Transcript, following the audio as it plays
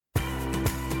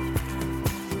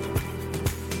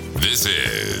This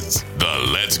is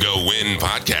the Let's Go Win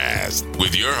podcast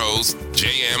with your host,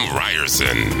 J.M.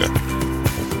 Ryerson.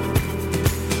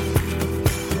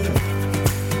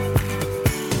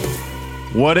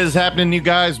 What is happening, you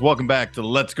guys? Welcome back to the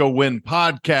Let's Go Win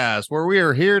podcast, where we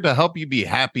are here to help you be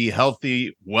happy,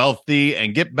 healthy, wealthy,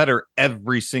 and get better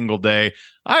every single day.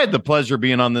 I had the pleasure of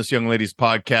being on this young lady's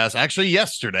podcast actually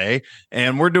yesterday,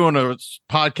 and we're doing a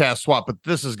podcast swap, but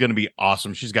this is going to be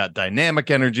awesome. She's got dynamic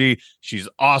energy. She's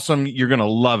awesome. You're going to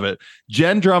love it.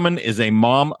 Jenn Drummond is a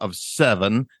mom of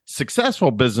 7,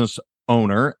 successful business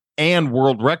owner, and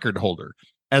world record holder.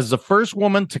 As the first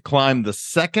woman to climb the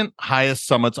second highest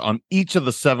summits on each of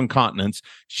the 7 continents,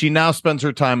 she now spends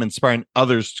her time inspiring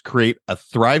others to create a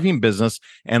thriving business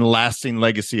and lasting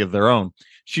legacy of their own.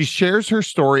 She shares her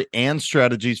story and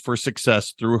strategies for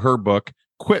success through her book,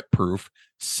 Quit Proof: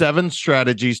 7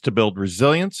 Strategies to Build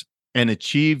Resilience and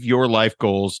Achieve Your Life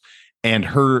Goals, and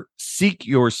her Seek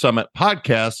Your Summit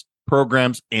podcast,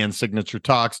 programs, and signature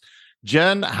talks.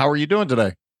 Jenn, how are you doing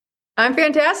today? I'm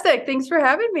fantastic. Thanks for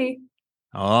having me.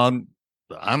 I'm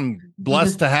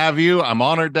blessed to have you. I'm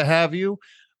honored to have you.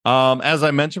 As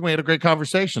I mentioned, we had a great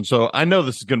conversation, so I know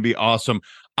this is going to be awesome.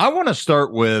 I want to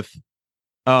start with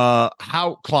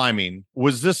how climbing.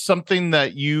 Was this something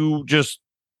that you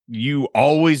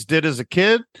always did as a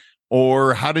kid,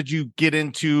 or how did you get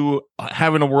into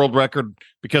having a world record?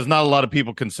 Because not a lot of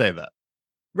people can say that.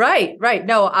 Right.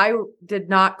 No, I did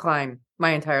not climb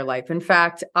my entire life. In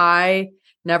fact, I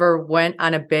never went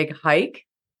on a big hike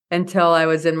until I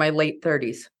was in my late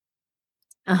 30s.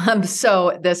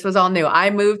 So this was all new. I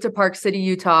moved to Park City,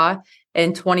 Utah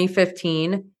in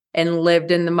 2015 and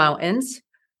lived in the mountains,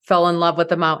 fell in love with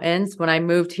the mountains. When I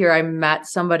moved here, I met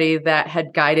somebody that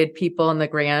had guided people in the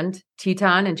Grand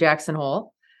Teton in Jackson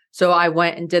Hole. So I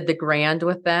went and did the Grand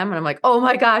with them. And I'm like, oh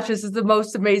my gosh, this is the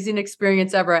most amazing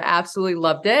experience ever. I absolutely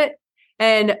loved it.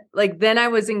 And then I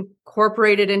was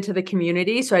incorporated into the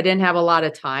community. So I didn't have a lot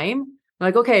of time. I'm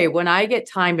like, okay, when I get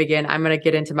time again, I'm going to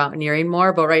get into mountaineering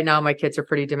more. But right now my kids are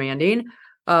pretty demanding.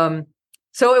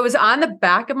 So it was on the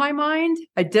back of my mind.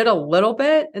 I did a little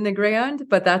bit in the Grand,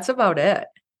 but that's about it.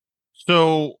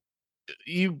 So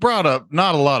you brought up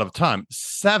not a lot of time.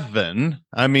 7.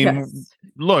 I mean, yes.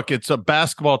 Look, it's a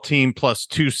basketball team plus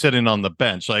 2 sitting on the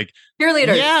bench. Like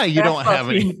cheerleaders. Yeah, you don't have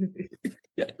any.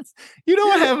 Yes. You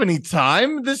don't have any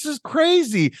time. This is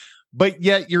crazy. But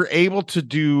yet you're able to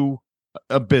do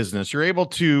a business. You're able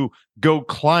to go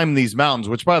climb these mountains,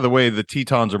 which, by the way, the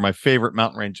Tetons are my favorite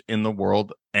mountain range in the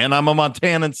world. And I'm a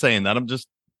Montanan saying that. I'm just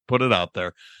put it out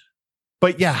there.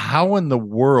 But yeah, how in the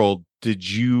world did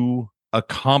you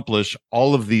accomplish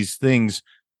all of these things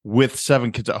with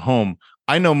 7 kids at home?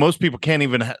 I know most people can't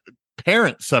even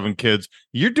parent 7 kids.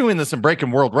 You're doing this and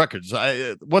breaking world records.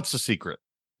 What's the secret?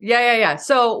 Yeah.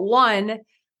 So one,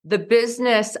 the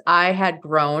business I had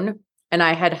grown, and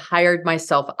I had hired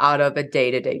myself out of a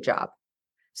day-to-day job.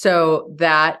 So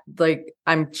that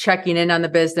I'm checking in on the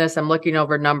business, I'm looking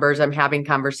over numbers, I'm having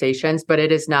conversations, but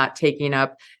it is not taking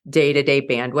up day-to-day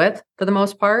bandwidth for the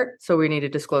most part. So we need to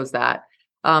disclose that.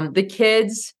 The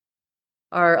kids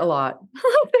are a lot.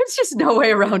 There's just no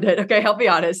way around it. Okay, I'll be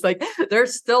honest.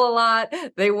 There's still a lot.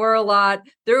 They were a lot.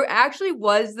 There actually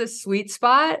was the sweet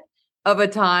spot of a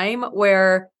time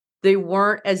where they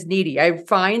weren't as needy. I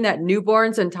find that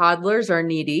newborns and toddlers are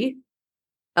needy.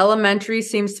 Elementary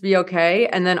seems to be okay.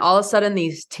 And then all of a sudden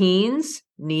these teens,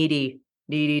 needy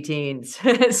teens.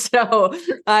 So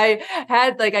I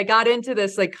had I got into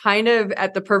this kind of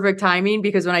at the perfect timing,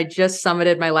 because when I just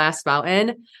summited my last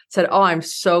mountain, said, oh, I'm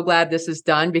so glad this is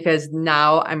done, because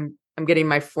now I'm getting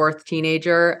my 4th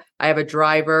teenager. I have a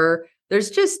driver. There's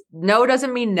just no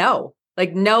doesn't mean no.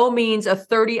 No means a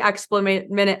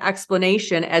 30-minute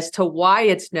explanation as to why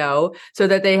it's no, so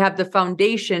that they have the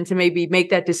foundation to maybe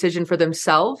make that decision for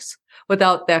themselves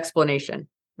without the explanation.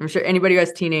 I'm sure anybody who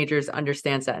has teenagers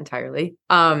understands that entirely.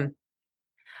 I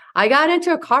got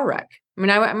into a car wreck. I mean,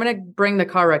 I'm going to bring the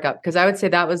car wreck up because I would say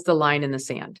that was the line in the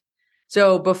sand.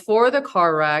 So before the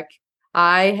car wreck,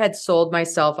 I had sold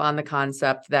myself on the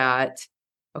concept that,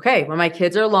 okay, when my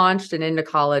kids are launched and into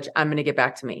college, I'm going to get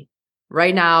back to me.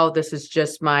 Right now, this is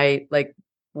just my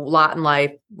lot in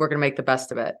life. We're going to make the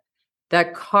best of it.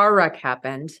 That car wreck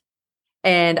happened.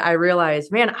 And I realized,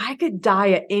 man, I could die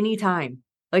at any time.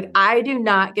 I do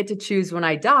not get to choose when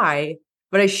I die,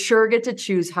 but I sure get to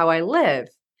choose how I live.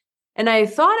 And I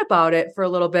thought about it for a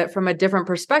little bit from a different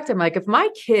perspective. If my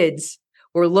kids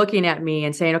were looking at me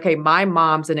and saying, okay, my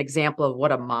mom's an example of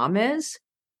what a mom is,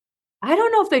 I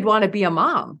don't know if they'd want to be a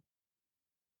mom.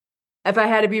 if I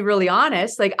had to be really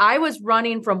honest, like I was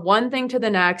running from one thing to the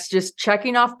next, just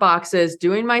checking off boxes,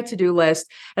 doing my to-do list.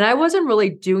 And I wasn't really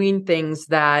doing things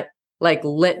that like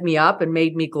lit me up and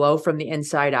made me glow from the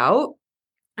inside out.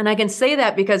 And I can say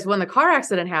that because when the car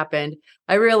accident happened,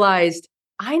 I realized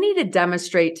I need to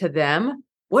demonstrate to them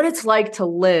what it's like to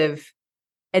live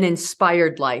an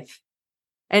inspired life.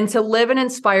 And to live an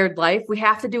inspired life, we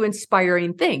have to do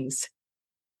inspiring things.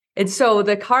 And so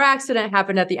the car accident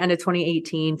happened at the end of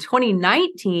 2018.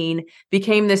 2019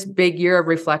 became this big year of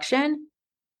reflection.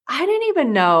 I didn't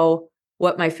even know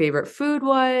what my favorite food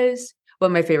was,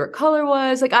 what my favorite color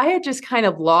was. Like I had just kind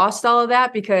of lost all of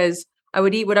that because I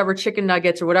would eat whatever chicken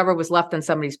nuggets or whatever was left on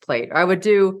somebody's plate. Or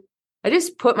I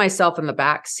just put myself in the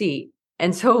back seat.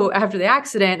 And so after the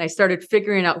accident, I started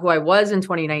figuring out who I was in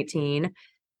 2019.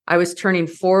 I was turning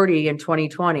 40 in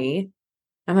 2020.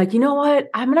 I'm like, you know what?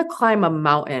 I'm going to climb a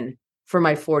mountain for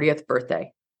my 40th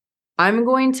birthday. I'm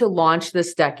going to launch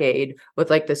this decade with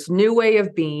like this new way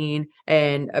of being,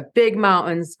 and a big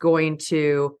mountain's going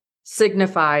to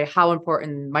signify how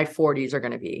important my 40s are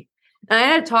going to be. And I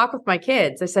had a talk with my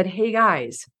kids. I said, hey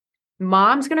guys,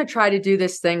 mom's going to try to do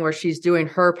this thing where she's doing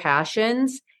her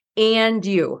passions and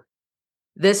you.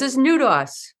 This is new to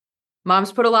us.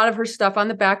 Mom's put a lot of her stuff on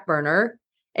the back burner,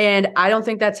 and I don't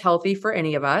think that's healthy for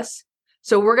any of us.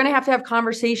 So we're going to have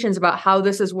conversations about how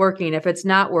this is working, if it's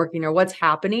not working, or what's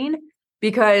happening,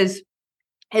 because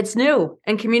it's new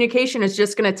and communication is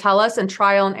just going to tell us, and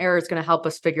trial and error is going to help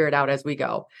us figure it out as we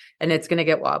go. And it's going to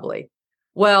get wobbly.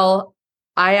 Well,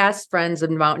 I asked friends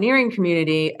in the mountaineering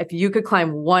community, if you could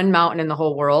climb one mountain in the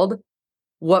whole world,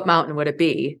 what mountain would it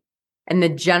be? And the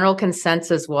general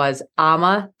consensus was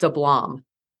Ama de Blam.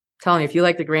 Telling you, if you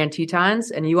like the Grand Tetons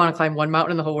and you want to climb one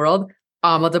mountain in the whole world,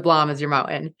 Ama de Blam is your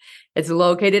mountain. It's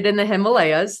located in the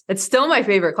Himalayas. It's still my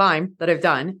favorite climb that I've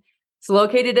done. It's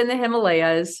located in the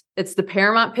Himalayas. It's the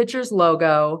Paramount Pictures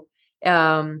logo.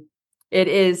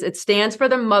 It stands for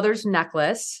the mother's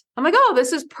necklace. I'm like, oh,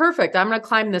 this is perfect. I'm going to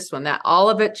climb this one. That all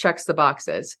of it checks the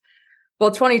boxes.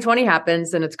 Well, 2020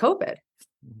 happens and it's COVID.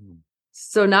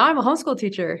 So now I'm a homeschool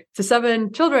teacher to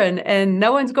 7 children and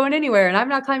no one's going anywhere and I'm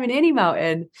not climbing any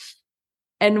mountain.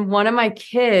 And one of my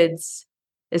kids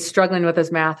is struggling with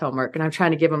his math homework and I'm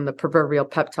trying to give him the proverbial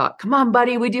pep talk. Come on,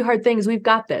 buddy, we do hard things. We've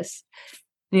got this.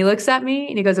 And he looks at me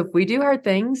and he goes, if we do hard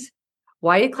things,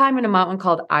 why are you climbing a mountain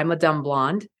called I'm a Dumb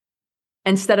Blonde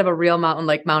instead of a real mountain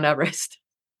like Mount Everest?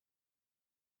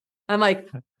 I'm like,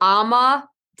 Ama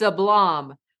de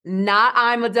Blam, not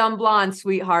I'm a Dumb Blonde,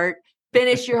 sweetheart.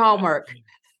 Finish your homework.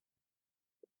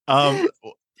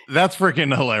 That's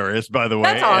freaking hilarious, by the way.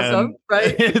 That's awesome,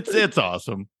 right? It's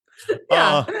awesome.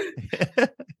 Yeah.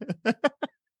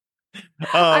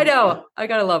 I know. I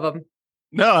gotta love him.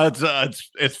 No,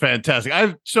 it's fantastic. I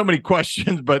have so many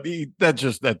questions, but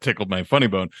that tickled my funny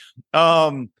bone.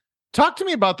 Talk to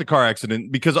me about the car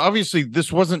accident, because obviously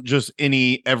this wasn't just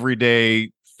any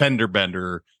everyday fender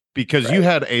bender, because Right. you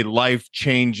had a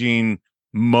life-changing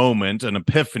moment, an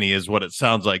epiphany is what it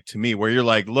sounds like to me, where you're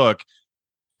like, look,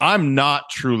 I'm not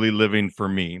truly living for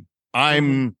me.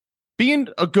 I'm being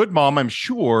a good mom, I'm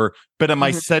sure, but am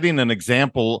I setting an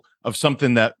example of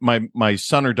something that my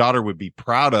son or daughter would be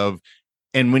proud of?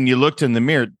 And when you looked in the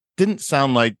mirror, it didn't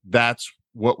sound like that's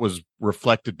what was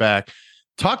reflected back.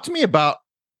 Talk to me about,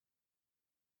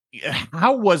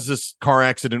 how was this car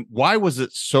accident? Why was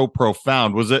it so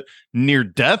profound? Was it near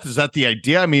death? Is that the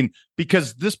idea? I mean,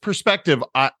 because this perspective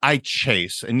I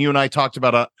chase, and you and I talked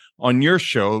about on your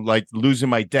show, like losing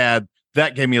my dad,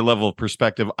 that gave me a level of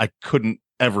perspective I couldn't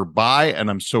ever buy. And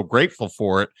I'm so grateful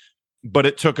for it. But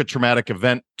it took a traumatic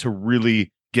event to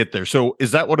really get there. So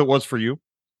is that what it was for you?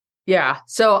 Yeah.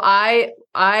 So I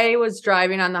was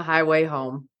driving on the highway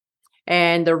home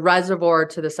and the reservoir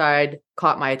to the side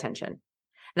caught my attention.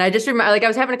 And I just remember, like, I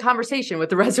was having a conversation with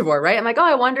the reservoir, right? I'm like, oh,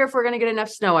 I wonder if we're going to get enough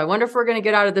snow. I wonder if we're going to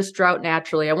get out of this drought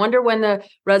naturally. I wonder when the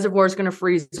reservoir is going to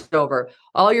freeze over.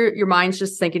 All your mind's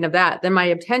just thinking of that. Then my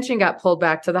attention got pulled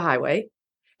back to the highway.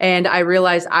 And I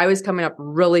realized I was coming up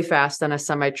really fast on a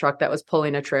semi truck that was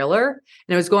pulling a trailer,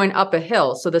 and it was going up a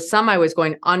hill. So the semi was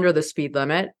going under the speed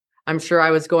limit. I'm sure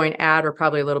I was going at or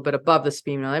probably a little bit above the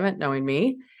speed limit, knowing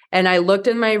me. And I looked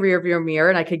in my rearview mirror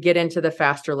and I could get into the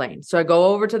faster lane. So I go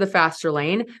over to the faster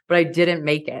lane, but I didn't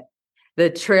make it. The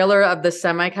trailer of the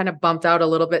semi kind of bumped out a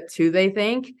little bit too, they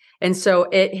think. And so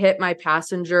it hit my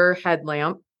passenger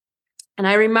headlamp. And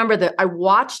I remember that I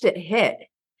watched it hit.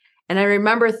 And I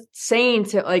remember saying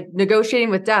to, like, negotiating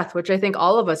with death, which I think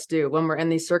all of us do when we're in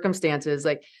these circumstances,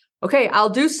 like, okay, I'll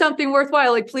do something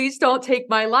worthwhile. Like, please don't take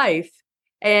my life.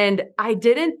 And I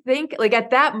didn't think, like,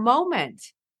 at that moment,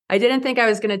 I didn't think I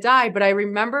was going to die, but I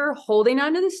remember holding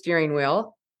onto the steering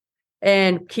wheel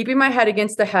and keeping my head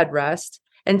against the headrest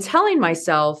and telling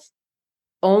myself,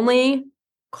 only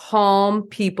calm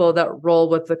people that roll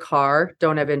with the car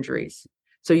don't have injuries.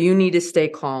 So you need to stay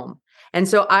calm. And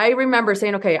so I remember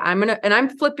saying, okay,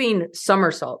 I'm flipping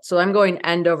somersaults. So I'm going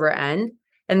end over end.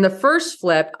 And the first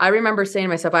flip, I remember saying to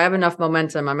myself, I have enough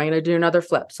momentum. I'm going to do another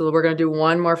flip. So we're going to do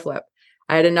one more flip.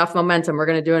 I had enough momentum. We're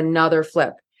going to do another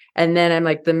flip. And then I'm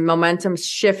like, the momentum's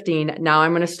shifting. Now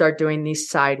I'm going to start doing these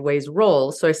sideways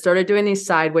rolls. So I started doing these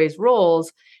sideways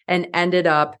rolls and ended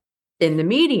up in the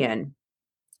median.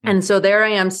 And so there I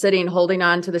am sitting, holding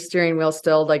on to the steering wheel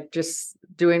still, like just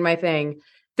doing my thing,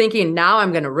 thinking now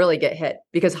I'm going to really get hit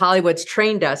because Hollywood's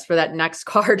trained us for that next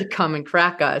car to come and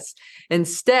crack us.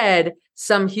 Instead,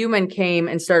 some human came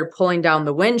and started pulling down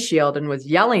the windshield and was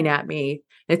yelling at me.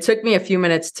 It took me a few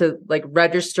minutes to like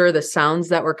register the sounds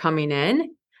that were coming in.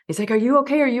 He's like, are you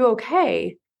okay? Are you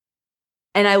okay?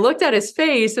 And I looked at his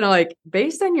face and I'm like,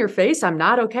 based on your face, I'm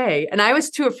not okay. And I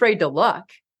was too afraid to look.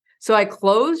 So I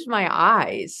closed my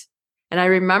eyes and I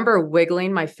remember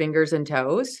wiggling my fingers and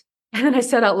toes. And then I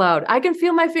said out loud, I can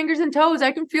feel my fingers and toes.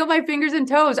 I can feel my fingers and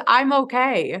toes. I'm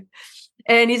okay.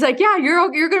 And he's like, yeah, you're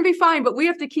going to be fine, but we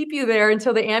have to keep you there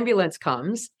until the ambulance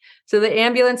comes. So the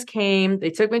ambulance came, they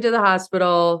took me to the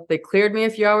hospital. They cleared me a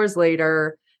few hours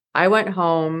later. I went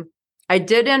home. I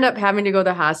did end up having to go to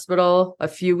the hospital a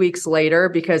few weeks later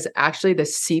because actually the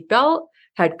seatbelt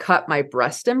had cut my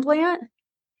breast implant.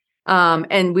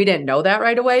 And we didn't know that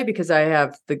right away because I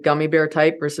have the gummy bear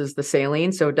type versus the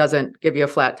saline. So it doesn't give you a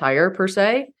flat tire per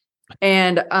se.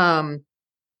 And,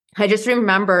 I just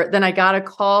remember then I got a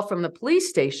call from the police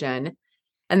station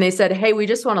and they said, hey, we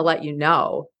just want to let you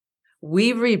know,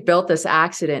 we've rebuilt this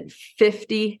accident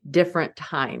 50 different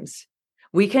times.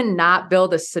 We cannot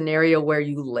build a scenario where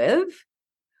you live,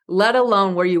 let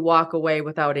alone where you walk away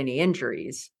without any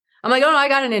injuries. I'm like, oh, no, I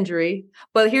got an injury,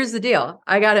 but here's the deal.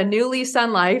 I got a new lease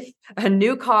on life, a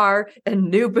new car, and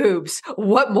new boobs.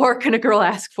 What more can a girl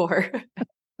ask for?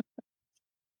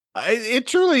 It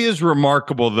truly is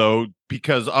remarkable, though,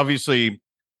 because obviously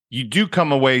you do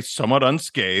come away somewhat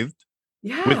unscathed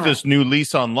with this new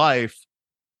lease on life.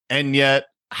 And yet,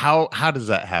 how does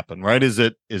that happen, right? Is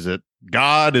it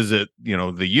God? Is it,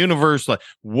 the universe? Like,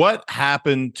 what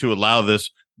happened to allow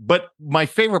this? But my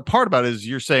favorite part about it is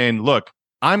you're saying, look,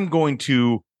 I'm going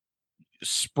to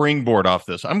springboard off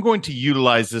this. I'm going to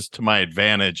utilize this to my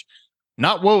advantage.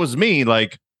 Not what was me,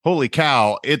 like, holy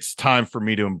cow, it's time for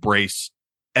me to embrace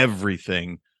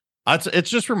everything. It's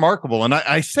just remarkable. And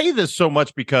I say this so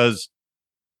much because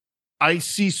I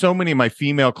see so many of my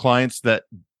female clients that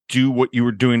do what you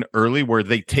were doing early, where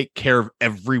they take care of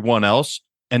everyone else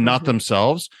and not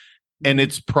themselves. And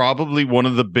it's probably one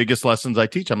of the biggest lessons I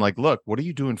teach. I'm like, look, what are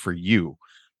you doing for you?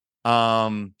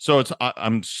 So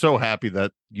I'm so happy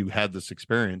that you had this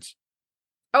experience.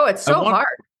 Oh, it's so hard.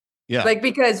 Yeah. Like,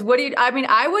 because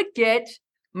I would get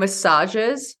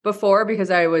massages before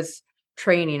because I was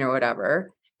training or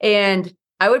whatever. And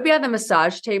I would be on the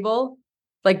massage table,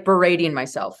 like berating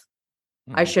myself.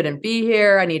 I shouldn't be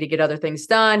here. I need to get other things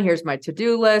done. Here's my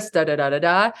to-do list, da, da, da, da,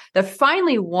 da. That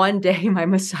finally one day my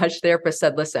massage therapist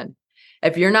said, listen,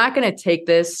 if you're not going to take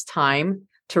this time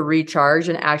to recharge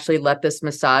and actually let this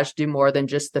massage do more than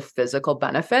just the physical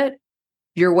benefit,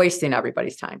 you're wasting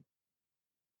everybody's time.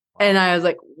 And I was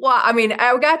like, wow. I mean,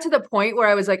 I got to the point where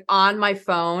I was like on my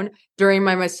phone during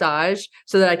my massage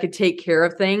so that I could take care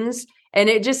of things. And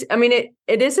it just, it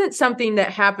isn't something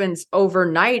that happens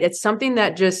overnight. It's something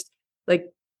that just like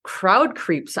crowd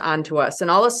creeps onto us. And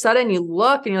all of a sudden you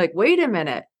look and you're like, wait a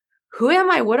minute, who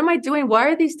am I? What am I doing? Why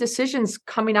are these decisions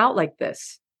coming out like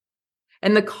this?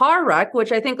 And the car wreck,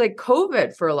 which I think like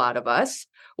COVID for a lot of us,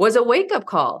 was a wake-up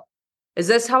call. Is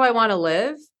this how I want to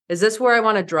live? Is this where I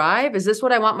want to drive? Is this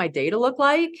what I want my day to look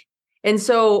like? And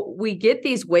so we get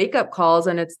these wake-up calls,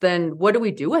 and it's then, what do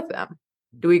we do with them?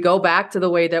 Do we go back to the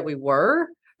way that we were?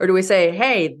 Or do we say,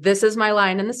 hey, this is my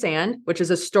line in the sand, which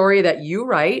is a story that you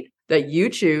write, that you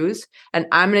choose, and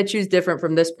I'm going to choose different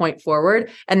from this point forward.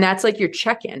 And that's like your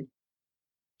check-in.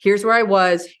 Here's where I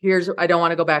was. I don't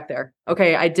want to go back there.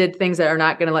 Okay, I did things that are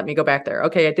not going to let me go back there.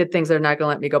 Okay, I did things that are not going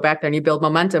to let me go back there. And you build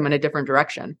momentum in a different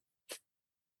direction.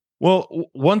 Well,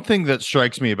 one thing that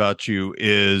strikes me about you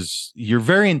is you're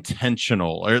very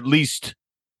intentional, or at least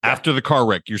after the car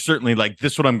wreck, you're certainly like,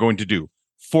 this is what I'm going to do.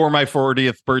 For my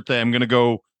 40th birthday, I'm going to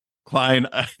go climb.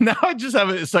 Now I just have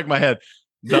it stuck in my head.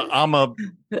 The I'm a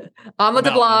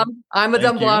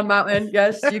dumb blonde mountain.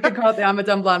 Yes, you can call it the I'm a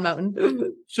dumb blonde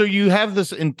mountain. So you have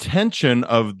this intention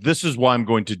of, this is why I'm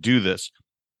going to do this.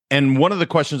 And one of the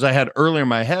questions I had earlier in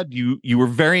my head, you were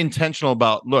very intentional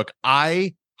about, look,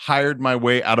 I hired my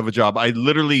way out of a job. I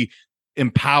literally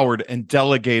empowered and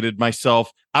delegated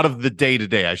myself out of the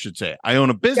day-to-day, I should say. I own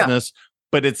a business,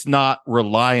 but it's not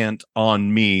reliant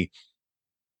on me.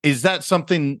 Is that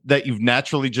something that you've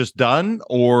naturally just done?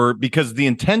 Or because the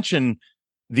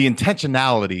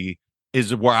intentionality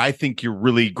is where I think you're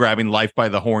really grabbing life by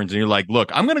the horns and you're like,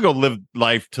 look, I'm going to go live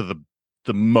life to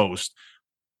the most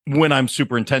when I'm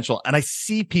super intentional. And I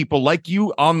see people like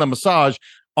you on the massage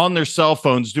on their cell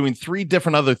phones doing 3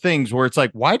 different other things where it's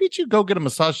like, why did you go get a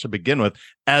massage to begin with,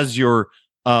 as your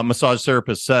massage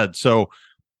therapist said? So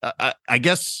I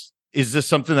guess, is this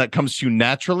something that comes to you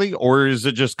naturally, or is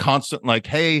it just constant like,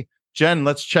 hey, Jen,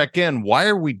 let's check in. Why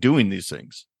are we doing these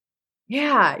things?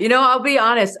 Yeah. I'll be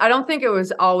honest. I don't think it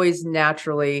was always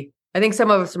naturally. I think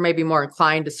some of us are maybe more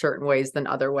inclined to certain ways than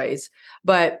other ways,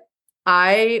 but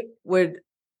I would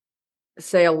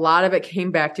say a lot of it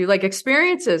came back to like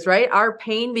experiences, right? Our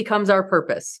pain becomes our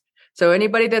purpose. So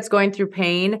anybody that's going through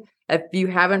pain, if you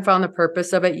haven't found the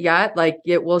purpose of it yet, like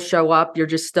it will show up. You're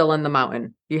just still in the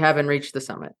mountain. You haven't reached the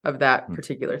summit of that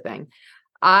particular thing.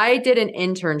 I did an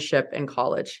internship in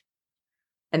college,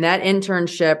 and that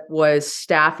internship was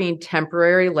staffing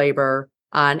temporary labor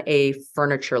on a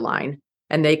furniture line,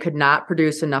 and they could not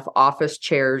produce enough office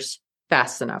chairs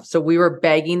fast enough. So we were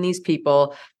begging these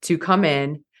people to come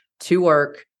in to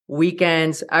work,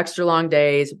 weekends, extra long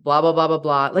days, blah, blah, blah, blah,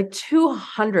 blah, like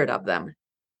 200 of them.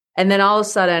 And then all of a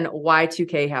sudden,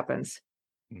 Y2K happens.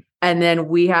 And then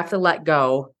we have to let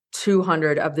go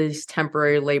 200 of these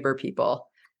temporary labor people.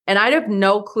 And I have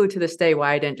no clue to this day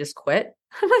why I didn't just quit.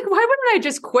 I'm like, why wouldn't I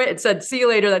just quit and said, see you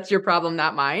later, that's your problem,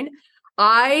 not mine.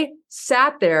 I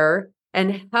sat there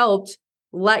and helped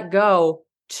let go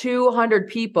 200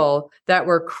 people that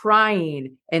were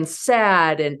crying and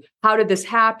sad and how did this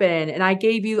happen? And I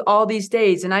gave you all these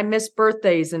days and I missed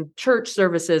birthdays and church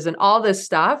services and all this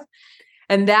stuff.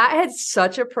 And that had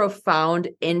such a profound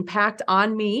impact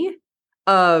on me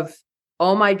of,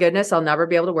 oh my goodness, I'll never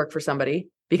be able to work for somebody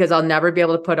because I'll never be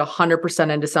able to put 100%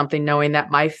 into something knowing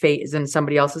that my fate is in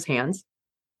somebody else's hands.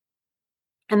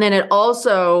 And then it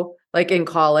also, like in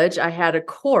college, I had a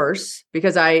course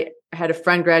because I had a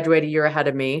friend graduate a year ahead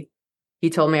of me. He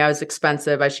told me I was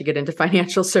expensive. I should get into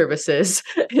financial services.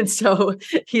 And so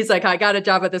he's like, I got a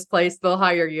job at this place. They'll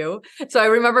hire you. So I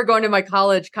remember going to my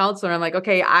college counselor. I'm like,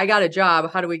 okay, I got a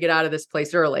job. How do we get out of this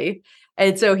place early?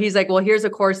 And so he's like, well, here's a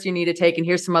course you need to take. And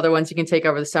here's some other ones you can take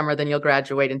over the summer. Then you'll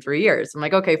graduate in 3 years. I'm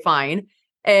like, okay, fine.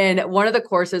 And one of the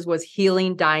courses was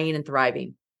healing, dying, and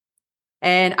thriving.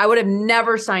 And I would have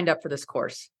never signed up for this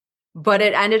course, but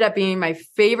it ended up being my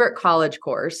favorite college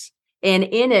course. And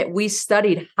in it, we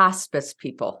studied hospice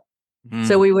people.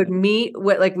 So we would meet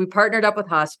with, like, we partnered up with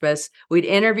hospice. We'd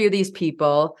interview these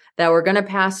people that were going to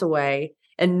pass away.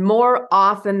 And more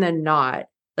often than not,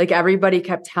 like everybody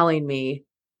kept telling me,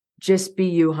 just be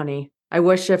you, honey. I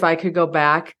wish if I could go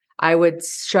back, I would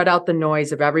shut out the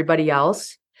noise of everybody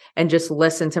else and just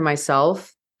listen to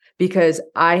myself, because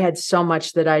I had so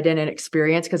much that I didn't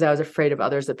experience because I was afraid of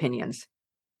others' opinions.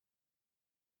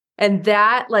 And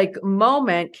that like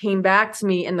moment came back to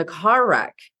me in the car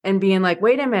wreck and being like,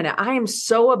 wait a minute, I am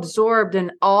so absorbed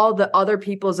in all the other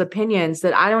people's opinions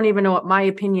that I don't even know what my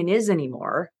opinion is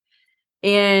anymore.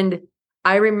 And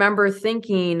I remember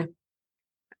thinking,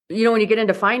 when you get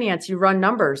into finance, you run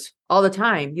numbers all the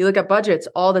time. You look at budgets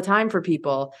all the time for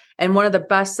people. And one of the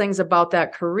best things about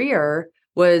that career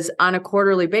was on a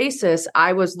quarterly basis,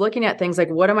 I was looking at things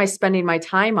like, what am I spending my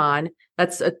time on?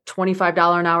 That's a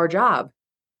 $25 an hour job.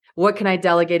 What can I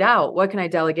delegate out? What can I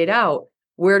delegate out?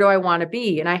 Where do I want to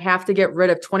be? And I have to get rid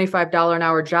of $25 an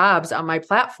hour jobs on my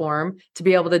platform to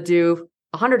be able to do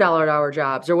 $100 an hour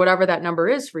jobs or whatever that number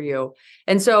is for you.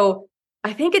 And so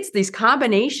I think it's these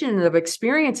combinations of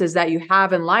experiences that you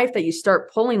have in life that you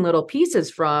start pulling little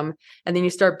pieces from, and then you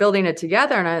start building it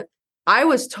together. And I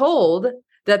was told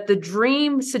that the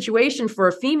dream situation for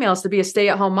a female is to be a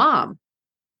stay-at-home mom.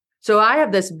 So I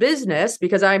have this business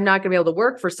because I'm not going to be able to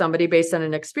work for somebody based on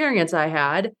an experience I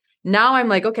had. Now I'm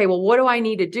like, okay, well, what do I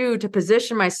need to do to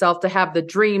position myself to have the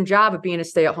dream job of being a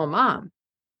stay-at-home mom?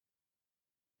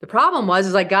 The problem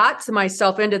was I got to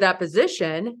myself into that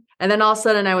position, and then all of a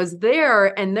sudden I was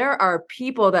there, and there are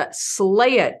people that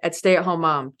slay it at stay-at-home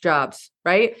mom jobs,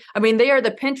 right? I mean, they are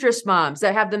the Pinterest moms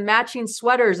that have the matching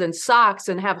sweaters and socks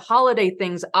and have holiday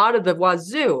things out of the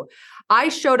wazoo. I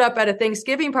showed up at a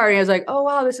Thanksgiving party. I was like, oh,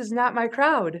 wow, this is not my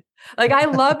crowd. Like, I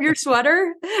love your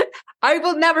sweater. I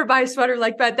will never buy a sweater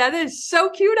like that. That is so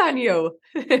cute on you.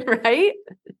 Right?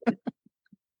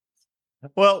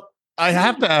 Well, I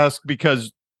have to ask,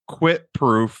 because Quit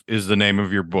Proof is the name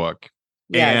of your book.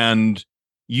 Yes. And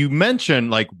you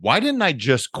mentioned, like, why didn't I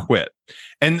just quit?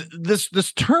 And this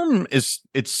term it's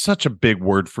such a big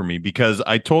word for me, because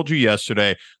I told you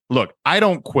yesterday, look, I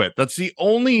don't quit. That's the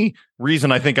only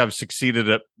reason I think I've succeeded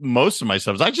at most of my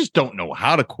stuff, is I just don't know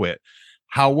how to quit.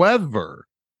 However,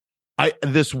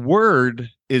 this word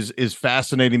is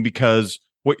fascinating, because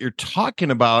what you're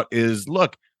talking about is,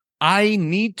 look, I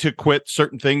need to quit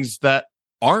certain things that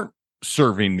aren't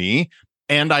serving me,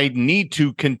 and I need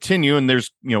to continue, and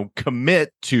there's,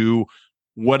 commit to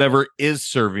whatever is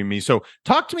serving me. So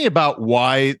talk to me about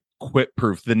why Quit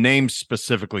Proof, the name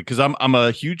specifically, because I'm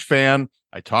a huge fan.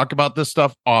 I talk about this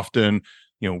stuff often,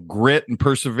 grit and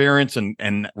perseverance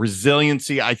and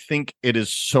resiliency. I think it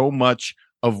is so much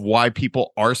of why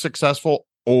people are successful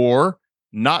or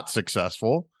not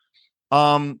successful.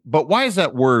 But why is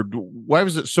that word? Why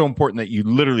was it so important that you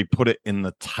literally put it in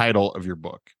the title of your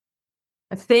book?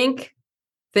 I think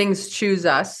things choose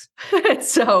us.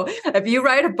 So if you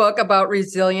write a book about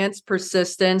resilience,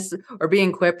 persistence, or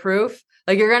being quit proof,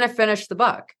 like, you're going to finish the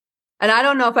book. And I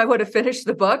don't know if I would have finished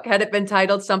the book had it been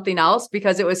titled something else,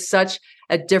 because it was such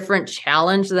a different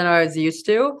challenge than I was used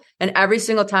to. And every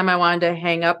single time I wanted to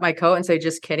hang up my coat and say,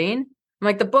 just kidding, I'm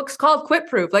like, the book's called Quit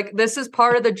Proof. Like, this is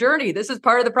part of the journey. This is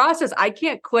part of the process. I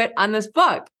can't quit on this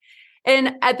book.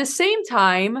 And at the same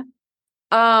time,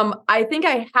 I think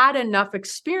I had enough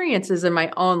experiences in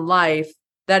my own life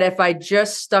that if I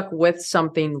just stuck with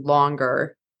something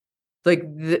longer, like,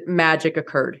 the magic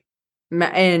occurred.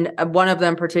 And one of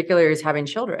them particularly is having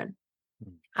children.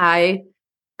 We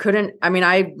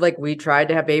tried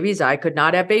to have babies. I could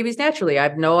not have babies naturally. I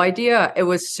have no idea. It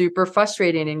was super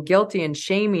frustrating and guilty and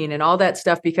shaming and all that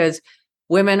stuff, because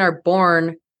women are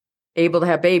born able to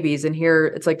have babies. And here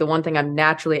it's like the one thing I'm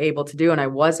naturally able to do, and I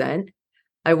wasn't.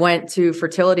 I went to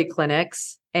fertility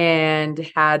clinics and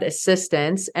had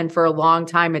assistance, and for a long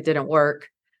time it didn't work.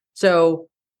 So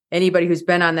anybody who's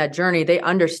been on that journey, they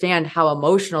understand how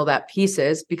emotional that piece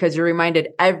is, because you're reminded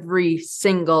every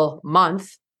single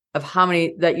month of how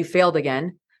many that you failed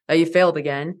again, that you failed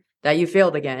again, that you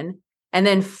failed again. And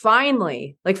then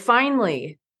finally,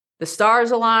 the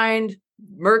stars aligned,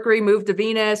 Mercury moved to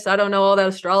Venus. I don't know all that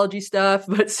astrology stuff,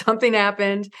 but something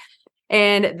happened,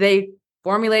 and they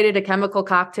formulated a chemical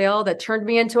cocktail that turned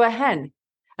me into a hen.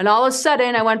 And all of a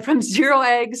sudden, I went from 0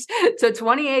 eggs to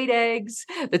 28 eggs.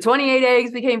 The 28 eggs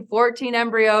became 14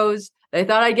 embryos. They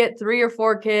thought I'd get 3 or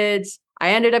 4 kids.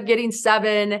 I ended up getting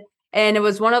 7. And it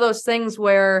was one of those things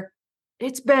where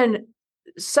it's been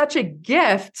such a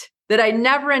gift that I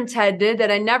never intended, that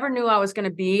I never knew I was going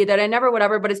to be, that I never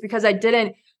whatever, but it's because I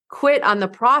didn't quit on the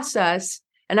process,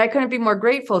 and I couldn't be more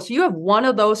grateful. So you have one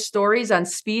of those stories on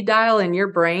speed dial in your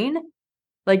brain,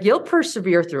 like, you'll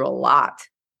persevere through a lot.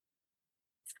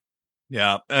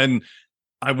 Yeah. And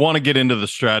I want to get into the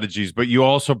strategies, but you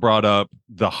also brought up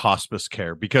the hospice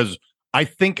care, because I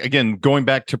think, again, going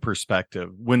back to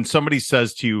perspective, when somebody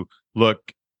says to you,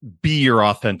 look, be your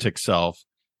authentic self,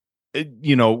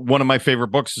 one of my favorite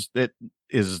books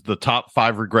is The Top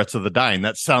 5 Regrets of the Dying.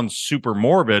 That sounds super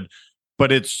morbid,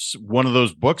 but it's one of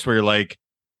those books where you're like,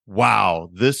 wow,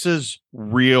 this is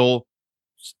real,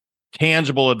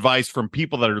 tangible advice from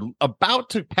people that are about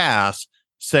to pass,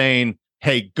 saying,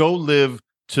 hey, go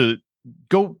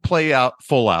play out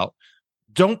full out.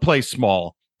 Don't play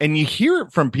small. And you hear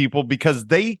it from people because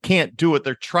they can't do it.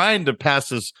 They're trying to pass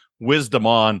this wisdom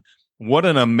on. What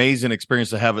an amazing experience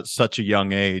to have at such a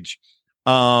young age.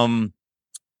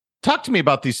 Talk to me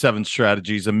about these 7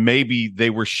 strategies, and maybe they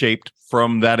were shaped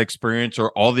from that experience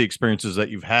or all the experiences that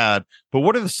you've had. But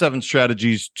what are the 7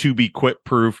 strategies to be quit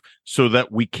proof so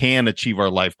that we can achieve our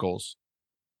life goals?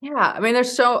 Yeah.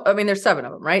 There's 7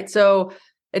 of them, right? So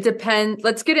it depends.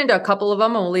 Let's get into a couple of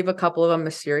them, and we'll leave a couple of them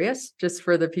mysterious just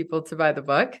for the people to buy the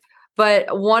book.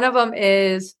 But one of them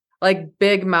is, like,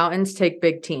 big mountains take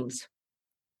big teams.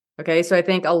 Okay. So I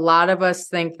think a lot of us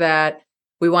think that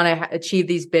we want to achieve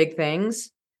these big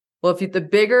things. Well, the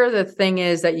bigger the thing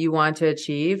is that you want to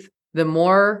achieve, the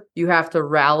more you have to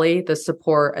rally the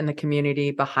support and the community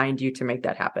behind you to make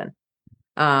that happen.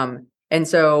 And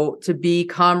so to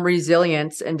become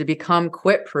resilient and to become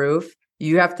quit proof,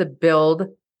 you have to build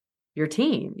your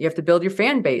team. You have to build your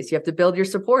fan base. You have to build your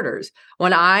supporters.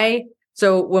 When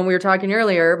we were talking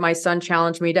earlier, my son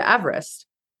challenged me to Everest.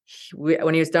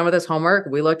 When he was done with his homework,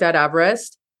 we looked at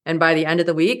Everest. And by the end of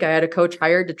the week, I had a coach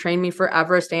hired to train me for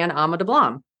Everest and Ama de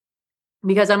Blanc.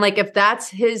 Because I'm like, if that's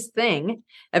his thing,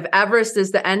 if Everest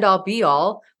is the end all be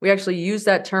all, we actually use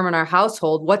that term in our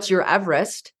household. What's your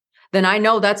Everest? Then I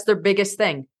know that's their biggest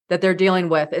thing. that they're dealing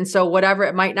with. And so whatever,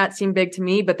 it might not seem big to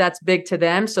me, but that's big to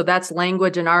them. So that's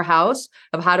language in our house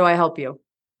of how do I help you?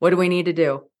 What do we need to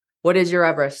do? What is your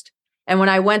Everest? And when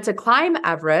I went to climb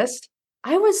Everest,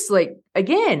 I was like,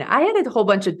 again, I had a whole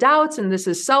bunch of doubts and this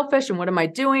is selfish and what am I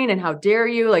doing? And how dare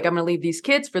you? Like, I'm going to leave these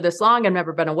kids for this long. I've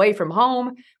never been away from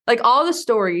home. Like all the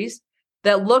stories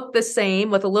that look the same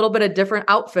with a little bit of different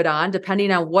outfit on,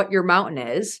 depending on what your mountain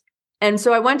is. And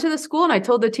so I went to the school and I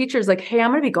told the teachers like, hey,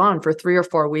 I'm going to be gone for 3 or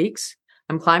 4 weeks.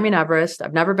 I'm climbing Everest.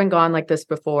 I've never been gone like this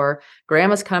before.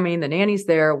 Grandma's coming. The nanny's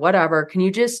there, whatever. Can you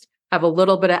just have a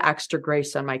little bit of extra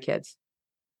grace on my kids?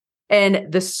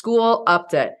 And the school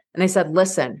upped it. And they said,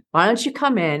 listen, why don't you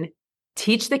come in,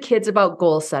 teach the kids about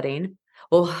goal setting.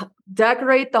 We'll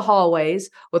decorate the hallways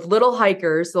with little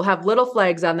hikers. They'll have little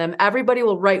flags on them. Everybody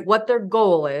will write what their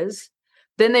goal is.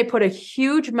 Then they put a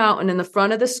huge mountain in the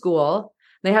front of the school.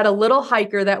 They had a little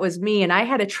hiker that was me, and I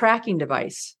had a tracking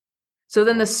device. So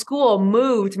then the school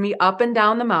moved me up and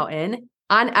down the mountain.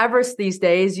 On Everest these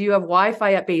days, you have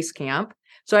Wi-Fi at base camp.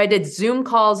 So I did Zoom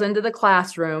calls into the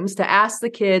classrooms to ask the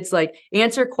kids, like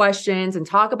answer questions and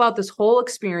talk about this whole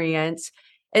experience.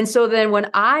 And so then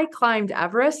when I climbed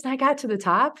Everest and I got to the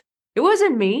top, it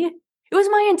wasn't me. It was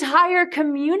my entire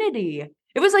community.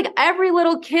 It was like every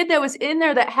little kid that was in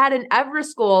there that had an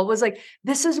Everest goal was like,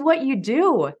 this is what you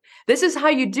do. This is how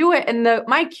you do it. And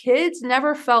my kids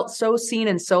never felt so seen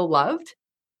and so loved.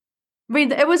 I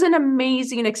mean, it was an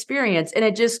amazing experience. And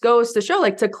it just goes to show,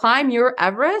 like, to climb your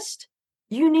Everest,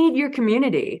 you need your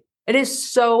community. It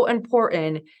is so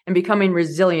important in becoming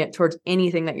resilient towards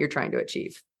anything that you're trying to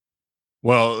achieve.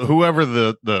 Well, whoever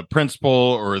the principal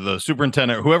or the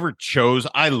superintendent, whoever chose,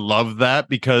 I love that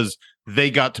because they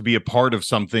got to be a part of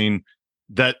something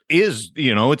that is,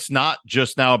 it's not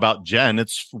just now about Jenn.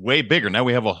 It's way bigger. Now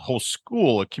we have a whole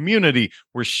school, a community.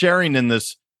 We're sharing in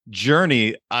this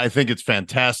journey. I think it's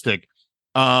fantastic.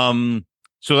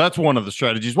 So that's one of the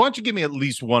strategies. Why don't you give me at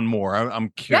least one more? I'm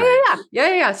curious.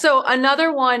 Yeah. So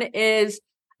another one is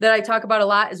that I talk about a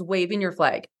lot is waving your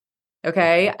flag.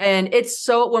 Okay. And it's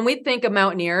so, when we think of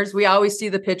mountaineers, we always see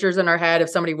the pictures in our head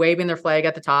of somebody waving their flag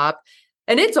at the top.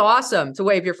 And it's awesome to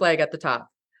wave your flag at the top.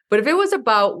 But if it was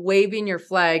about waving your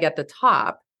flag at the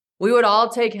top, we would all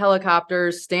take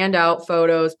helicopters, stand out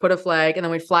photos, put a flag, and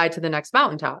then we'd fly to the next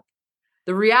mountaintop.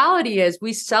 The reality is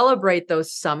we celebrate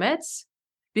those summits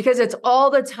because it's all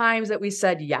the times that we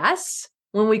said yes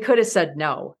when we could have said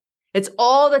no. It's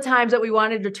all the times that we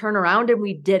wanted to turn around and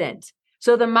we didn't.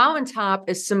 So the mountaintop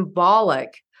is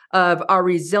symbolic of our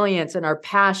resilience and our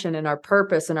passion and our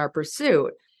purpose and our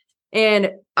pursuit.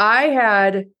 And I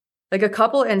had like a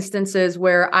couple instances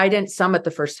where I didn't summit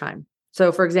the first time.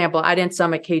 So for example, I didn't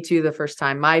summit K2 the first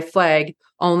time. My flag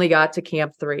only got to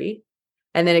Camp 3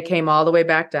 and then it came all the way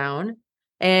back down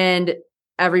and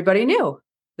everybody knew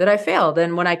that I failed.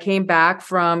 And when I came back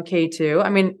from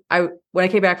K2, when I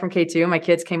came back from K2, my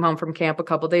kids came home from camp a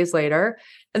couple days later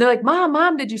and they're like,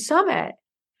 Mom, did you summit?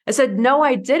 I said, no,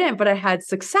 I didn't, but I had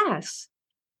success.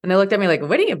 And they looked at me like,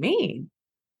 what do you mean?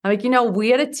 I'm like, we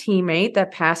had a teammate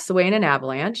that passed away in an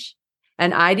avalanche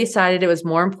and I decided it was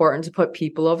more important to put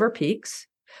people over peaks.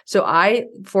 So I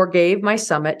forgave my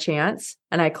summit chance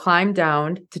and I climbed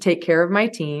down to take care of my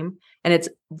team. And it's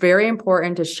very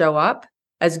important to show up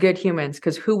as good humans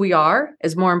because who we are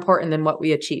is more important than what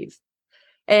we achieve.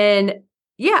 And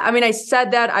I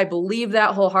said that, I believe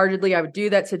that wholeheartedly. I would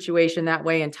do that situation that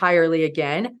way entirely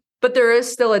again. But there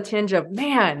is still a tinge of,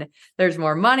 man, there's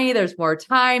more money, there's more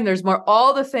time, there's more,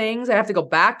 all the things. I have to go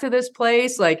back to this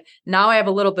place. Like now I have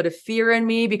a little bit of fear in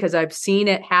me because I've seen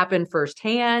it happen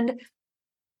firsthand.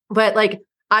 But like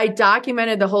I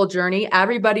documented the whole journey.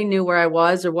 Everybody knew where I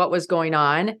was or what was going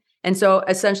on. And so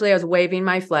essentially I was waving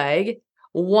my flag.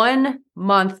 1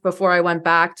 month before I went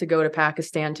back to go to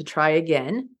Pakistan to try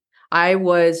again, I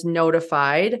was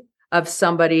notified of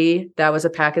somebody that was a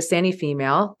Pakistani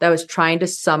female that was trying to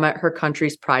summit her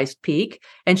country's prized peak,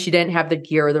 and she didn't have the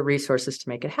gear or the resources to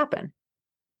make it happen.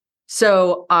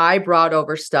 So I brought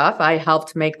over stuff. I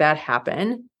helped make that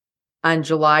happen. On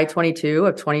July 22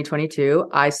 of 2022,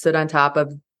 I stood on top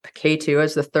of K2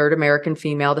 as the third American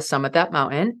female to summit that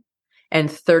mountain.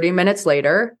 And 30 minutes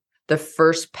later, the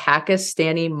first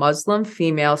Pakistani Muslim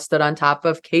female stood on top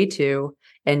of K2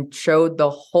 and showed the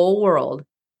whole world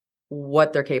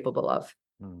what they're capable of.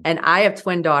 And I have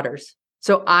twin daughters.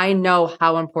 So I know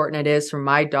how important it is for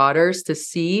my daughters to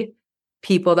see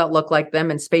people that look like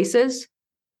them in spaces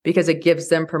because it gives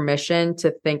them permission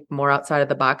to think more outside of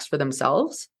the box for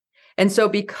themselves. And so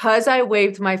because I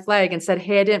waved my flag and said,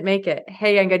 hey, I didn't make it.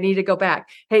 Hey, I need to go back.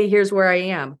 Hey, here's where I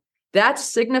am. That's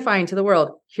signifying to the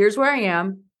world, here's where I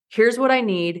am. Here's what I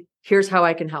need. Here's how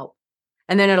I can help.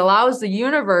 And then it allows the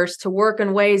universe to work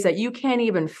in ways that you can't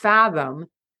even fathom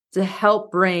to help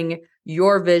bring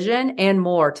your vision and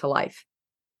more to life.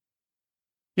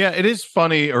 Yeah, it is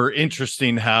funny or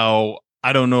interesting how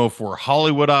I don't know if we're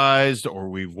Hollywoodized or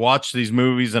we've watched these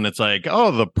movies and it's like,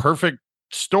 oh, the perfect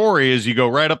story is you go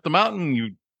right up the mountain,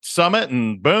 you summit,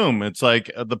 and boom, it's like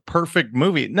the perfect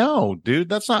movie. No, dude,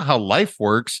 that's not how life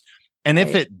works. And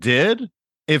if it did,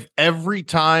 if every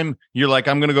time you're like,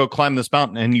 I'm going to go climb this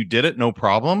mountain and you did it, no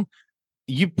problem,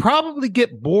 you probably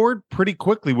get bored pretty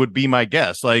quickly, would be my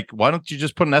guess. Like, why don't you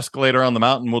just put an escalator on the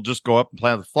mountain? We'll just go up and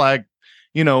plant the flag,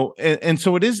 and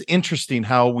so it is interesting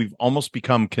how we've almost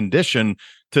become conditioned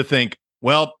to think,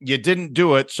 well, you didn't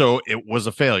do it, so it was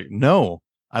a failure. No,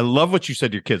 I love what you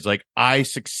said to your kids. Like, I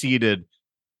succeeded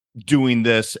doing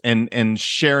this and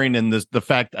sharing in this, the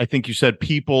fact, I think you said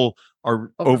people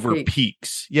are over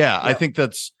peaks. Yeah, yep. I think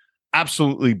that's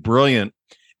absolutely brilliant.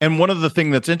 And one of the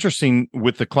things that's interesting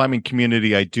with the climbing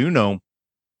community, I do know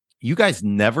you guys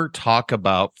never talk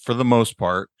about, for the most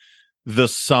part, the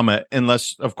summit,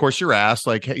 unless, of course, you're asked,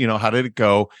 like, how did it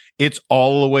go? It's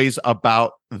always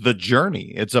about the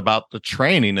journey. It's about the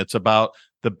training. It's about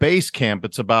the base camp.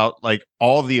 It's about like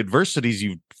all the adversities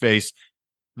you face.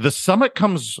 The summit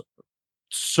comes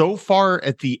so far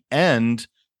at the end.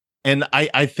 And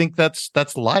I think that's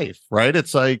life, right?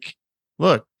 It's like,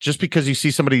 look, just because you see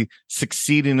somebody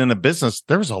succeeding in a business,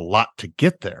 there's a lot to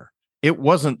get there. It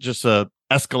wasn't just a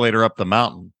escalator up the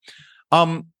mountain.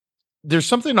 There's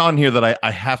something on here that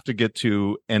I have to get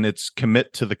to, and it's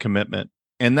commit to the commitment.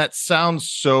 And that sounds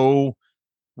so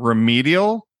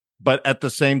remedial, but at the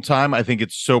same time, I think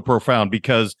it's so profound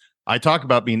because I talk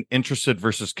about being interested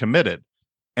versus committed.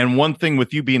 And one thing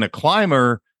with you being a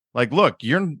climber, like, look,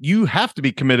 you have to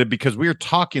be committed because we're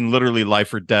talking literally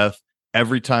life or death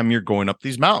every time you're going up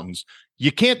these mountains.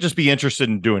 You can't just be interested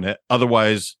in doing it.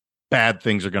 Otherwise, bad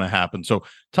things are going to happen. So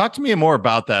talk to me more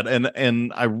about that.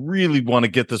 And I really want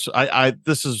to get this.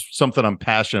 This is something I'm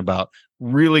passionate about,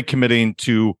 really committing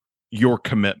to your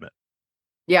commitment.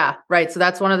 Yeah, right. So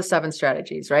that's one of the 7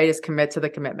 strategies, right? Is commit to the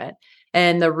commitment.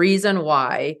 And the reason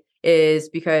why is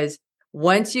because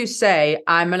once you say,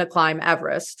 I'm going to climb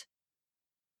Everest,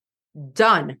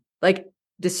 done. Like,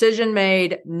 decision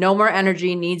made, no more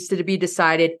energy needs to be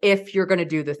decided if you're going to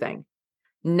do the thing.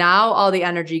 Now all the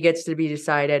energy gets to be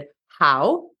decided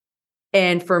how.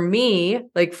 And for me,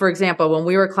 like, for example, when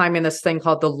we were climbing this thing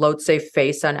called the Lhotse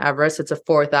Face on Everest, it's a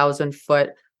 4,000 foot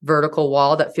vertical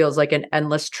wall that feels like an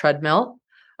endless treadmill,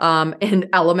 and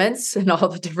elements and all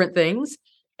the different things.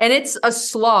 And it's a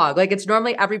slog. Like, it's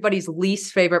normally everybody's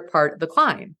least favorite part of the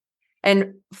climb.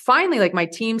 And finally, like, my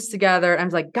team's together. I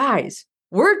was like, guys,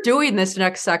 we're doing this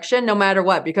next section no matter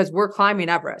what, because we're climbing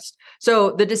Everest.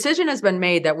 So the decision has been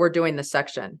made that we're doing this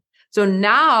section. So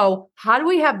now, how do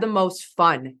we have the most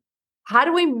fun? How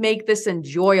do we make this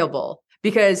enjoyable?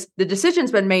 Because the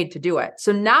decision's been made to do it.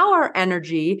 So now our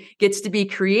energy gets to be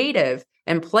creative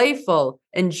and playful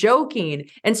and joking.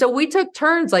 And so we took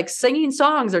turns like singing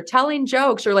songs or telling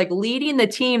jokes or like leading the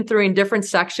team through in different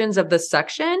sections of the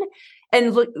section.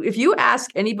 And look, if you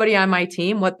ask anybody on my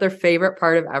team what their favorite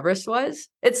part of Everest was,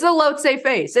 it's the Lhotse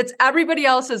Face. It's everybody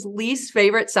else's least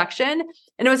favorite section.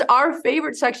 And it was our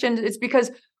favorite section. It's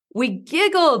because we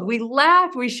giggled, we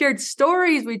laughed, we shared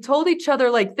stories, we told each other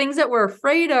like things that we're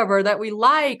afraid of or that we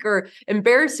like or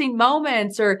embarrassing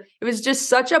moments, or it was just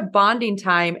such a bonding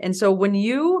time. And so when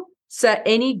you set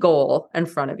any goal in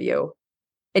front of you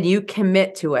and you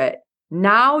commit to it,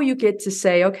 now you get to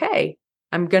say, okay,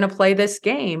 I'm going to play this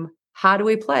game. How do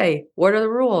we play? What are the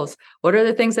rules? What are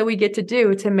the things that we get to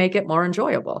do to make it more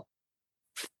enjoyable?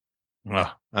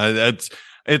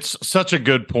 It's such a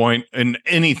good point in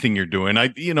anything you're doing.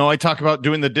 I talk about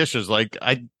doing the dishes. Like,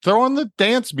 I throw on the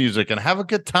dance music and have a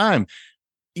good time.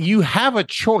 You have a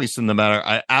choice in the matter.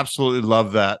 I absolutely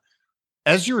love that.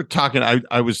 As you were talking,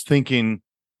 I was thinking,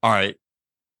 all right,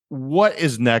 what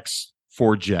is next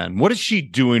for Jenn? What is she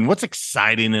doing? What's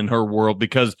exciting in her world?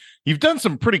 Because you've done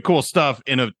some pretty cool stuff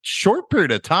in a short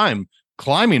period of time,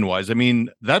 climbing wise. I mean,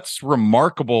 that's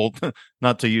remarkable,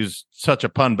 not to use such a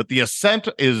pun, but the ascent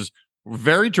is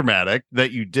very dramatic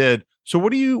that you did. So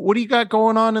what do you got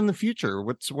going on in the future?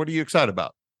 What are you excited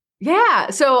about? Yeah.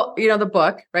 So, the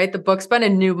book, right? The book's been a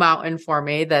new mountain for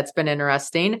me. That's been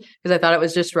interesting because I thought it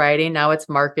was just writing. Now it's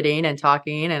marketing and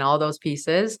talking and all those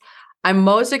pieces. I'm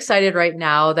most excited right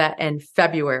now that in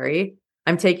February,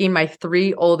 I'm taking my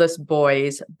 3 oldest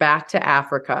boys back to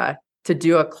Africa to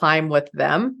do a climb with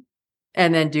them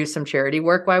and then do some charity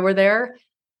work while we're there.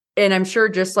 And I'm sure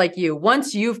just like you,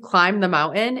 once you've climbed the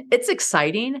mountain, it's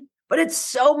exciting, but it's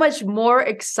so much more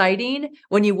exciting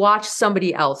when you watch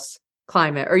somebody else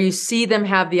climb it, or you see them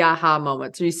have the aha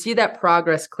moments, or you see that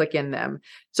progress click in them.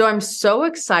 So I'm so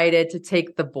excited to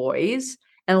take the boys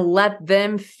and let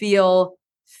them feel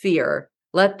fear.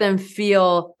 Let them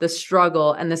feel the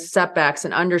struggle and the setbacks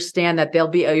and understand that they'll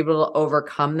be able to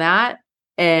overcome that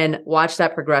and watch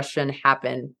that progression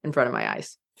happen in front of my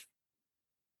eyes.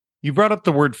 You brought up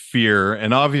the word fear,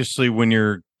 and obviously when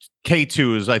you're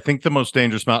K2 is, I think, the most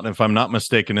dangerous mountain, if I'm not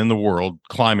mistaken, in the world,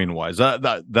 climbing wise.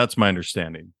 That's my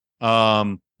understanding.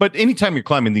 But anytime you're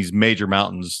climbing these major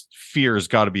mountains, fear has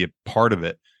got to be a part of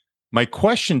it. My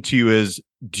question to you is,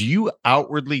 do you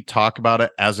outwardly talk about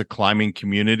it as a climbing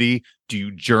community? Do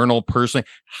you journal personally?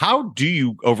 How do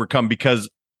you overcome? Because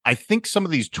I think some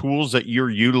of these tools that you're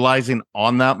utilizing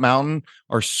on that mountain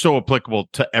are so applicable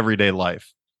to everyday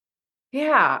life.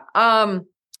 Yeah. Well,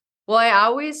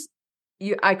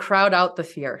 I crowd out the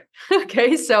fear.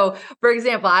 Okay. So for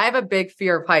example, I have a big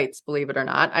fear of heights, believe it or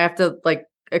not. I have to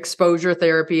exposure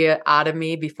therapy out of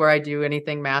me before I do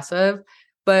anything massive.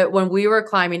 But when we were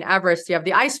climbing Everest, you have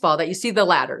the ice fall that you see the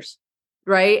ladders,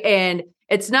 right? And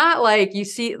it's not like you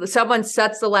see someone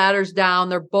sets the ladders down,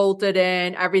 they're bolted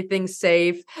in, everything's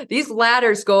safe. These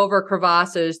ladders go over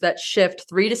crevasses that shift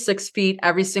 3 to 6 feet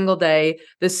every single day.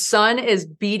 The sun is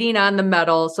beating on the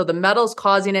metal. So the metal's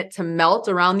causing it to melt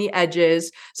around the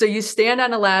edges. So you stand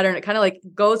on a ladder and it kind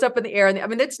of goes up in the air.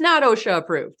 And it's not OSHA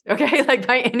approved, okay?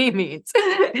 By any means.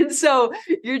 And so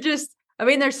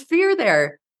there's fear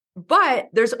there. But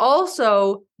there's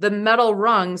also the metal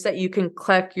rungs that you can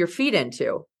click your feet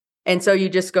into. And so you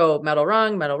just go metal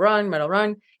rung, metal rung, metal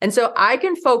rung. And so I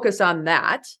can focus on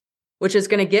that, which is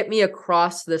going to get me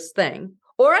across this thing.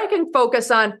 Or I can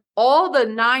focus on all the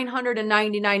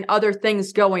 999 other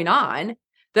things going on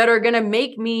that are going to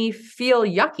make me feel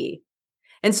yucky.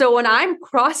 And so when I'm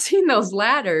crossing those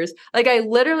ladders, I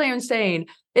literally am saying,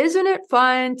 isn't it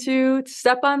fun to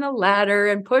step on the ladder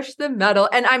and push the metal?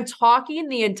 And I'm talking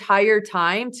the entire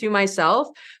time to myself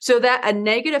so that a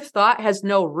negative thought has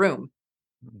no room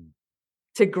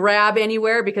to grab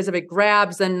anywhere, because if it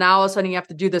grabs, then now all of a sudden you have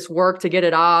to do this work to get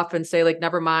it off and say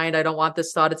never mind, I don't want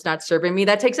this thought. It's not serving me.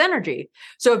 That takes energy.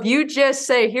 So if you just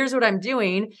say, here's what I'm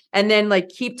doing, and then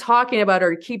keep talking about it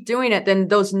or keep doing it, then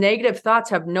those negative thoughts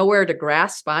have nowhere to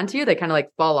grasp onto you. They kind of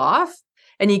fall off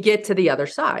and you get to the other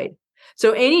side.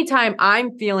 So anytime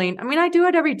I'm feeling, I do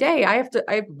it every day.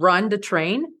 I run to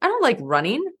train. I don't like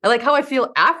running. I like how I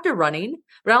feel after running,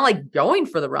 but I don't like going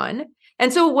for the run.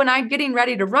 And so when I'm getting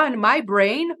ready to run, my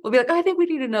brain will be like, I think we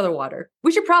need another water.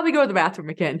 We should probably go to the bathroom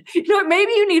again.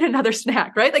 Maybe you need another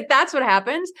snack, right? That's what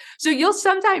happens. So you'll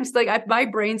sometimes, if my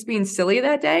brain's being silly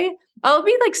that day, I'll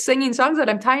be singing songs that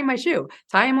I'm tying my shoe,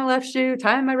 tying my left shoe,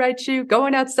 tying my right shoe,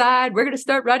 going outside. We're going to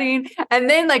start running. And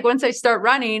then once I start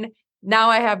running, now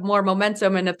I have more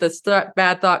momentum. And if the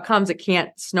bad thought comes, it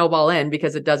can't snowball in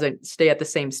because it doesn't stay at the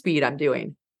same speed I'm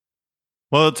doing.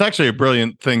 Well, it's actually a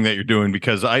brilliant thing that you're doing,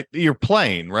 because you're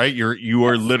playing, right? You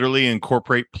are literally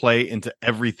incorporate play into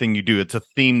everything you do. It's a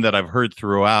theme that I've heard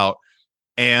throughout.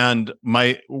 And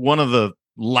one of the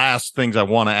last things I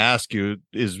want to ask you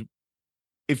is,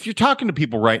 if you're talking to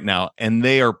people right now and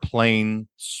they are playing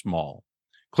small,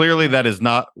 clearly that is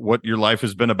not what your life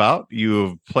has been about. You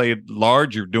have played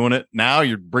large. You're doing it now.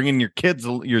 You're bringing your kids,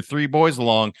 your 3 boys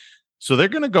along. So they're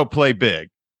going to go play big.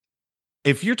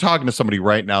 If you're talking to somebody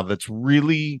right now that's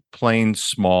really playing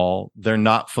small, they're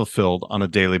not fulfilled on a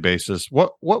daily basis,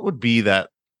 what would be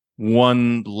that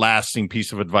one lasting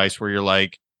piece of advice where you're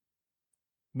like,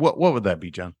 what would that be,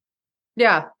 Jenn?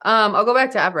 Yeah. I'll go back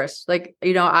to Everest.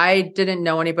 I didn't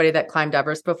know anybody that climbed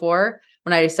Everest before.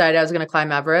 When I decided I was going to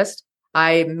climb Everest,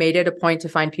 I made it a point to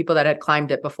find people that had climbed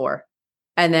it before.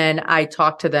 And then I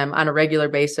talked to them on a regular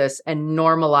basis and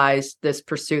normalized this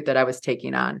pursuit that I was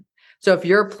taking on. So if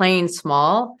you're playing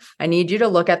small, I need you to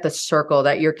look at the circle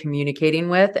that you're communicating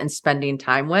with and spending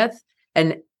time with,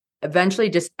 and eventually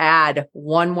just add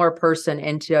one more person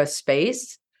into a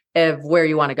space of where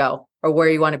you want to go or where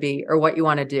you want to be or what you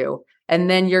want to do. And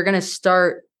then you're going to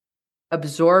start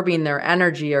absorbing their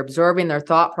energy or absorbing their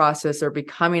thought process or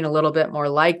becoming a little bit more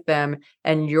like them,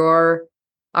 and your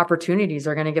opportunities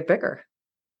are going to get bigger.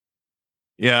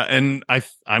 Yeah. And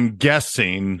I'm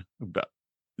guessing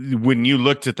when you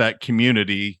looked at that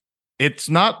community, it's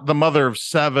not the mother of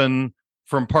 7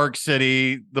 from Park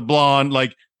City, the blonde,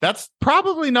 that's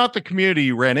probably not the community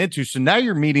you ran into. So now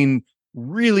you're meeting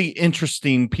really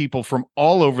interesting people from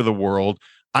all over the world.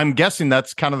 I'm guessing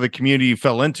that's kind of the community you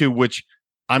fell into, which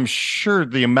I'm sure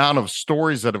the amount of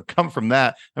stories that have come from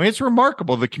that. It's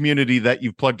remarkable, the community that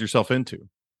you've plugged yourself into.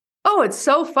 Oh, it's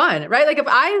so fun, right? Like if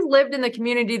I lived in the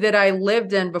community that I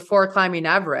lived in before climbing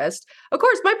Everest, of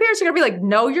course, my parents are going to be like,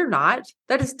 no, you're not.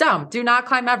 That is dumb. Do not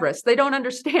climb Everest. They don't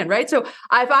understand, right? So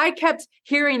if I kept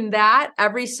hearing that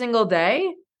every single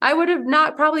day, I would have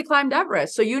not probably climbed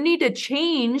Everest. So you need to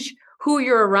change who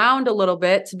you're around a little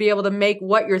bit to be able to make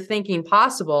what you're thinking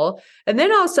possible. And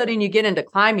then all of a sudden you get into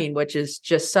climbing, which is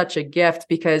just such a gift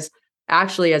because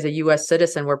actually as a US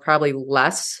citizen, we're probably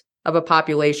less of a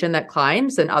population that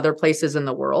climbs than other places in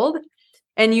the world.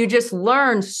 And you just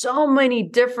learn so many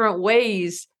different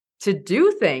ways to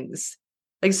do things,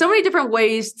 like so many different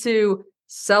ways to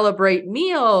celebrate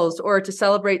meals or to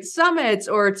celebrate summits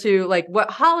or to like what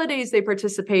holidays they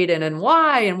participate in and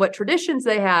why and what traditions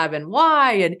they have and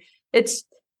why. And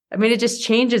it just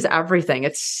changes everything.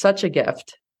 It's such a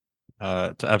gift.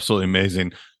 It's absolutely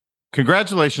amazing.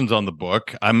 Congratulations on the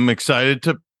book. I'm excited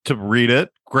to read it.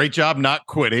 Great job not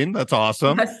quitting. That's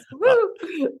awesome. Yes. Woo.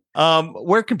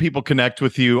 Where can people connect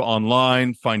with you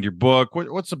online, find your book?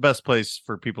 What's the best place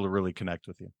for people to really connect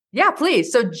with you? Yeah, please.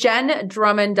 So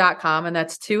JennDrummond.com, and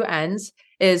that's 2 N's,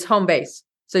 is home base.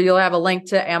 So you'll have a link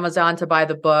to Amazon to buy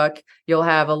the book. You'll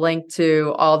have a link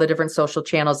to all the different social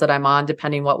channels that I'm on,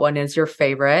 depending what one is your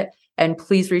favorite. And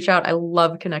please reach out. I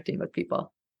love connecting with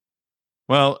people.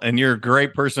 Well, and you're a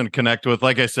great person to connect with.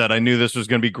 Like I said, I knew this was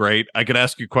going to be great. I could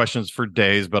ask you questions for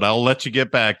days, but I'll let you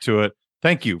get back to it.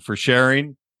 Thank you for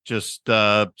sharing, just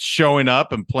showing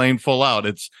up and playing full out.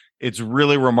 It's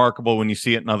really remarkable when you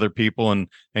see it in other people, and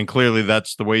clearly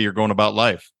that's the way you're going about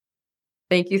life.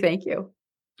 Thank you. Thank you.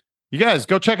 You guys,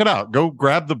 go check it out. Go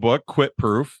grab the book, Quit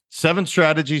Proof, 7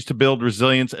 Strategies to Build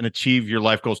Resilience and Achieve Your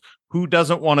Life Goals. Who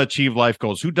doesn't want to achieve life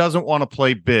goals? Who doesn't want to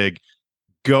play big?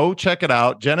 Go check it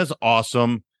out. Jenn is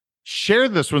awesome. Share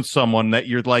this with someone that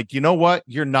you're like, you know what?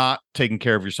 You're not taking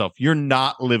care of yourself. You're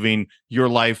not living your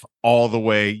life all the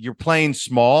way. You're playing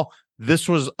small. This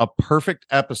was a perfect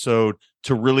episode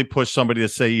to really push somebody to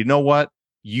say, you know what?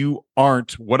 You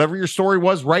aren't. Whatever your story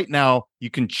was right now,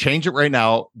 you can change it right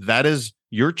now. That is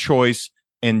your choice.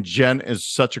 And Jenn is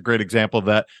such a great example of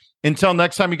that. Until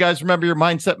next time, you guys, remember your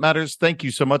mindset matters. Thank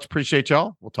you so much. Appreciate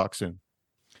y'all. We'll talk soon.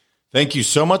 Thank you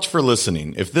so much for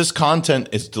listening. If this content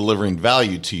is delivering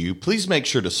value to you, please make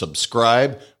sure to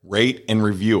subscribe, rate, and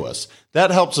review us. That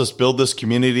helps us build this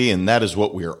community, and that is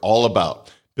what we are all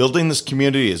about. Building this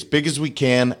community as big as we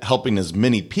can, helping as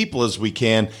many people as we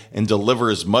can, and deliver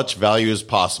as much value as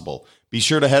possible. Be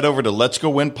sure to head over to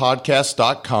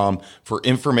letsgowinpodcast.com for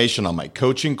information on my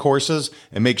coaching courses,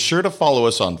 and make sure to follow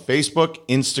us on Facebook,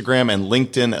 Instagram, and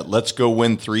LinkedIn at Let's Go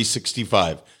Win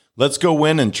 365. Let's go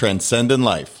win and transcend in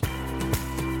life.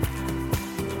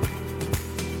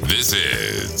 This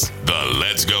is the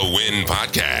Let's Go Win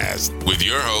podcast with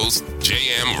your host,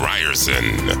 J.M.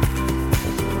 Ryerson.